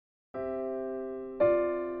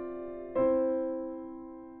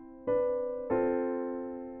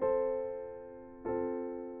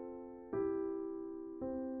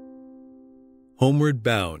Homeward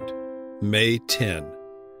Bound, May 10.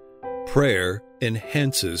 Prayer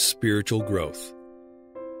enhances spiritual growth.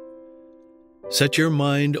 Set your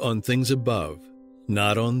mind on things above,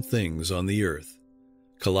 not on things on the earth.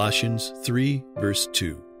 Colossians 3, verse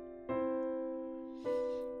 2.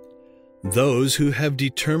 Those who have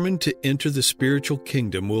determined to enter the spiritual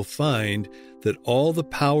kingdom will find that all the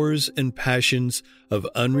powers and passions of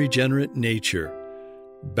unregenerate nature,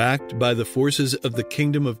 backed by the forces of the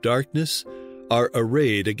kingdom of darkness, are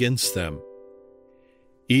arrayed against them.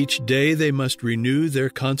 Each day they must renew their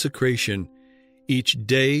consecration, each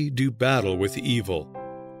day do battle with evil.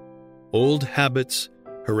 Old habits,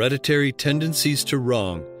 hereditary tendencies to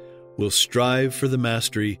wrong, will strive for the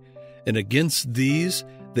mastery, and against these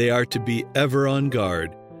they are to be ever on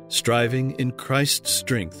guard, striving in Christ's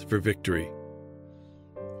strength for victory.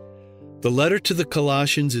 The letter to the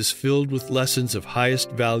Colossians is filled with lessons of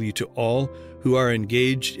highest value to all who are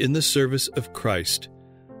engaged in the service of Christ,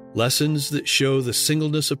 lessons that show the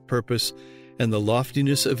singleness of purpose and the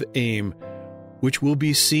loftiness of aim, which will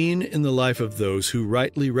be seen in the life of those who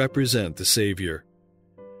rightly represent the Savior.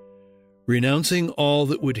 Renouncing all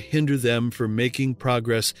that would hinder them from making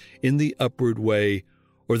progress in the upward way,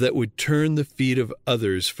 or that would turn the feet of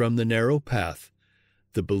others from the narrow path,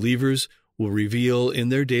 the believers will reveal in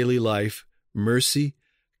their daily life mercy,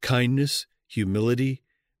 kindness, humility,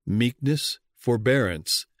 meekness,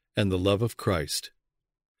 forbearance, and the love of Christ.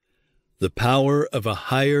 The power of a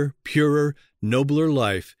higher, purer, nobler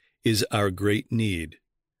life is our great need.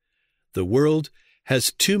 The world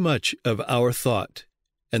has too much of our thought,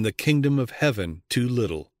 and the kingdom of heaven too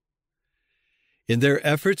little. In their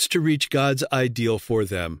efforts to reach God's ideal for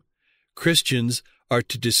them, Christians are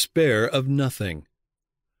to despair of nothing.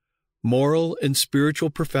 Moral and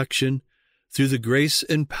spiritual perfection, through the grace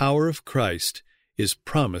and power of Christ, is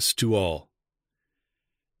promised to all.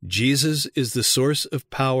 Jesus is the source of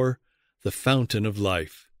power, the fountain of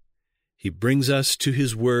life. He brings us to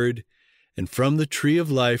His Word, and from the tree of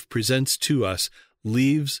life presents to us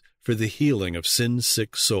leaves for the healing of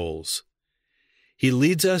sin-sick souls. He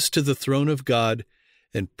leads us to the throne of God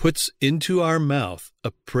and puts into our mouth a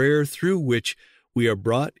prayer through which we are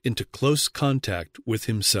brought into close contact with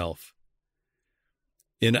Himself.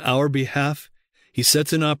 In our behalf, He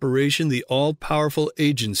sets in operation the all-powerful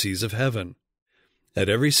agencies of heaven. At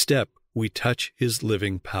every step, we touch His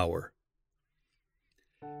living power.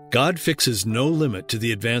 God fixes no limit to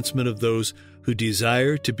the advancement of those who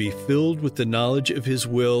desire to be filled with the knowledge of His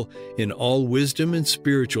will in all wisdom and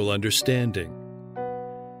spiritual understanding.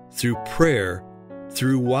 Through prayer,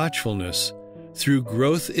 through watchfulness, through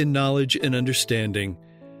growth in knowledge and understanding,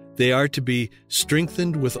 they are to be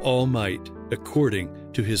strengthened with all might,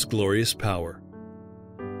 according to His glorious power.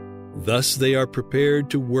 Thus they are prepared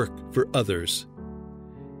to work for others.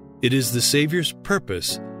 It is the Savior's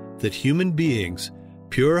purpose that human beings,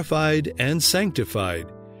 purified and sanctified,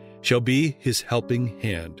 shall be His helping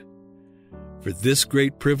hand. For this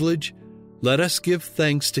great privilege, let us give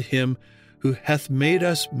thanks to Him who hath made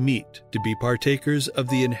us meet to be partakers of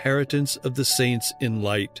the inheritance of the saints in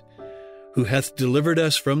light, who hath delivered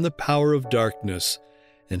us from the power of darkness,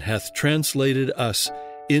 and hath translated us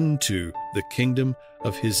into the kingdom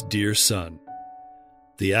of His dear Son.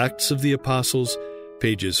 The Acts of the Apostles,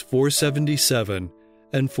 pages 477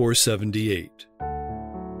 and 478.